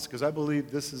promise, because I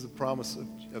believe this is the promise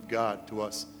of God to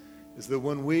us, is that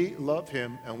when we love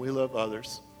Him and we love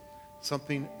others,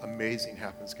 something amazing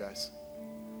happens, guys.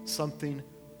 Something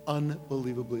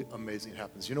unbelievably amazing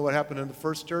happens. You know what happened in the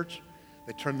first church?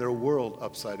 They turned their world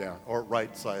upside down, or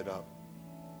right side up.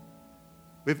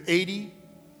 We have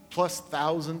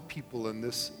 80,000+ people in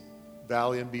this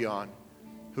valley and beyond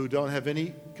who don't have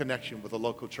any connection with a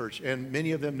local church, and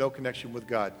many of them no connection with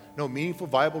God, no meaningful,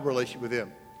 viable relationship with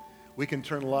Him. We can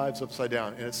turn lives upside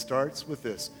down, and it starts with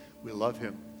this. We love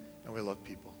Him, and we love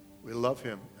people. We love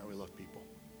Him, and we love people.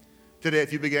 Today,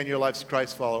 if you began your life as a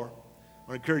Christ follower,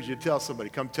 I want to encourage you to tell somebody.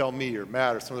 Come tell me or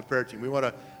Matt or some of the prayer team. We want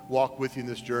to walk with you in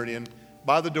this journey. And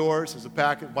by the doors, there's a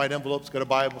packet, white envelopes, got a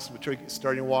Bible, some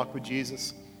starting to walk with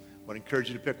Jesus. I want to encourage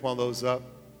you to pick one of those up.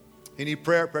 You need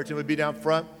prayer team would be down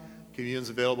front. Communion's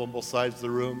available on both sides of the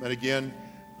room. And again,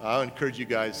 I encourage you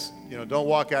guys, don't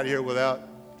walk out of here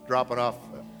without dropping off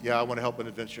yeah, I want to help in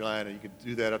Adventureland, you can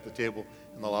do that at the table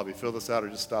in the lobby. Fill this out or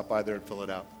just stop by there and fill it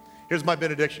out. Here's my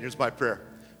benediction. Here's my prayer.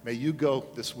 May you go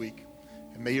this week,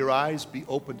 and may your eyes be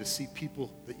open to see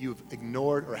people that you've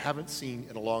ignored or haven't seen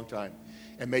in a long time.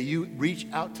 And may you reach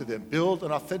out to them, build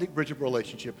an authentic bridge of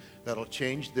relationship that'll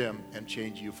change them and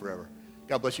change you forever.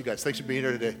 God bless you guys. Thanks for being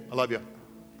here today. I love you.